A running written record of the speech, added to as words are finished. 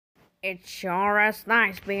It sure is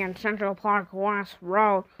nice being Central Park West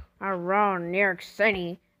Road, a road in New York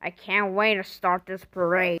City. I can't wait to start this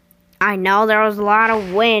parade. I know there was a lot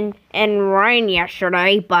of wind and rain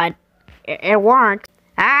yesterday, but it worked.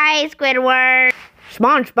 Hi, Squidward!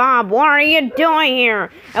 SpongeBob, what are you doing here?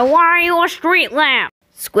 And why are you a street lamp?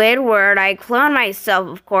 Squidward, I cloned myself,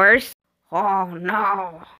 of course. Oh,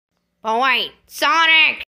 no. But wait,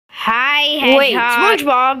 Sonic! Hi, Hedgehog! Wait,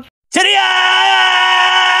 SpongeBob! Sonic!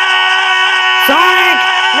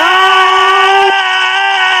 No!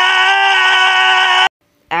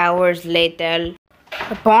 Hours later.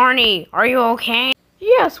 Barney, are you okay?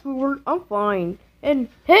 Yes, I'm fine. And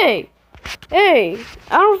hey, I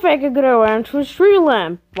don't think I could go around to a street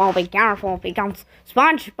lamp. Well, be careful because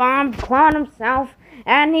SpongeBob cloned himself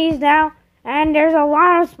and there's a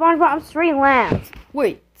lot of SpongeBob street lamps.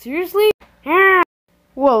 Wait, seriously? Yeah.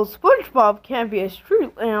 Well, SpongeBob can't be a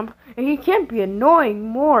street lamp, and he can't be annoying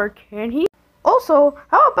more, can he? Also,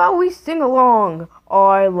 how about we sing along?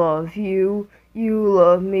 I love you, you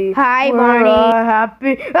love me. Hi, we're Barney.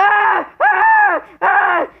 Happy.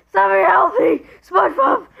 Somebody help me!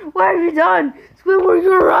 SpongeBob, what have you done? Squidward,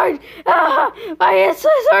 you're right. My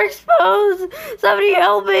insides are exposed. Somebody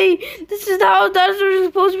help me! This is how dinosaurs are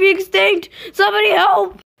supposed to be extinct. Somebody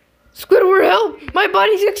help! Squidward, help! My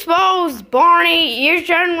body's exposed! Barney, you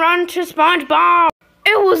shouldn't run to SpongeBob!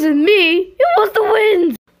 It wasn't me! It was the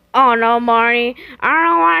wind! Oh no, Barney. I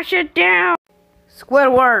don't want to sit down.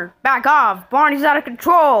 Squidward, back off! Barney's out of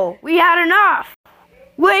control! We had enough!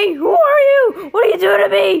 Wait, who are you? What are you doing to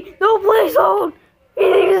me? No, please hold!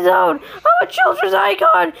 Eating his own! I'm a children's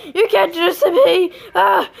icon! You can't do this to me!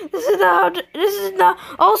 This is not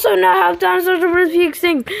how dinosaurs are supposed to be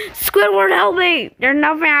extinct! Squidward, help me! There's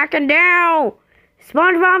nothing I can do!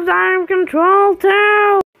 SpongeBob's out of control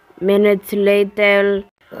too! Minutes later.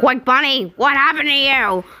 Quick, Bunny! What happened to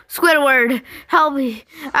you? Squidward, help me!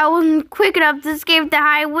 I wasn't quick enough to escape the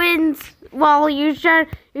high winds! Well, you should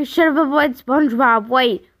have avoided SpongeBob.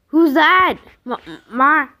 Wait, who's that?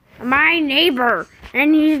 My neighbor,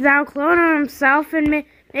 and he's now cloning himself and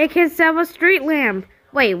make himself a street lamp.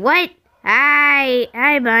 Wait, what?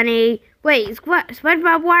 Hi, Bunny. Wait,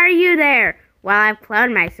 SpongeBob, why are you there? Well, I've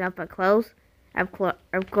cloned myself, but close, of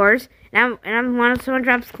course. And I'm one of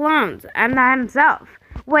SpongeBob's clones. I'm not himself.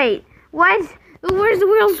 Wait, what? Where's the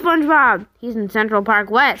real SpongeBob? He's in Central Park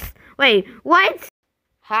West. Wait, what?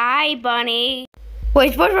 Hi, Bunny.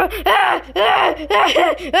 Wait, SpongeBob!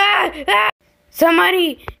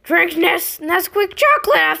 Somebody drink Nesquik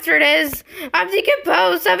chocolate after this. I'm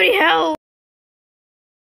decomposed. Somebody help.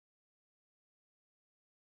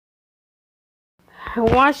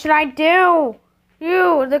 What should I do?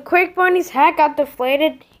 The Quick Bunny's head got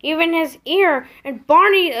deflated, even his ear, and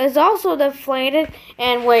Barney is also deflated.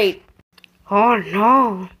 And wait, oh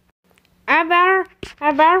no! I better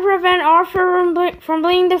prevent Arthur from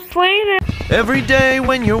being deflated. Every day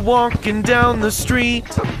when you're walking down the street,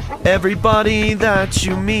 everybody that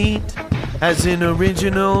you meet has an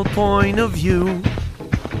original point of view,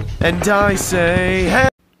 and I say, hey.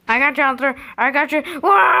 I got you, Arthur. I got you.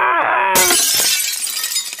 Whoa!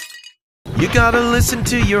 You gotta listen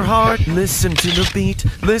to your heart, listen to the beat,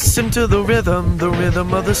 listen to the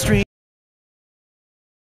rhythm of the street.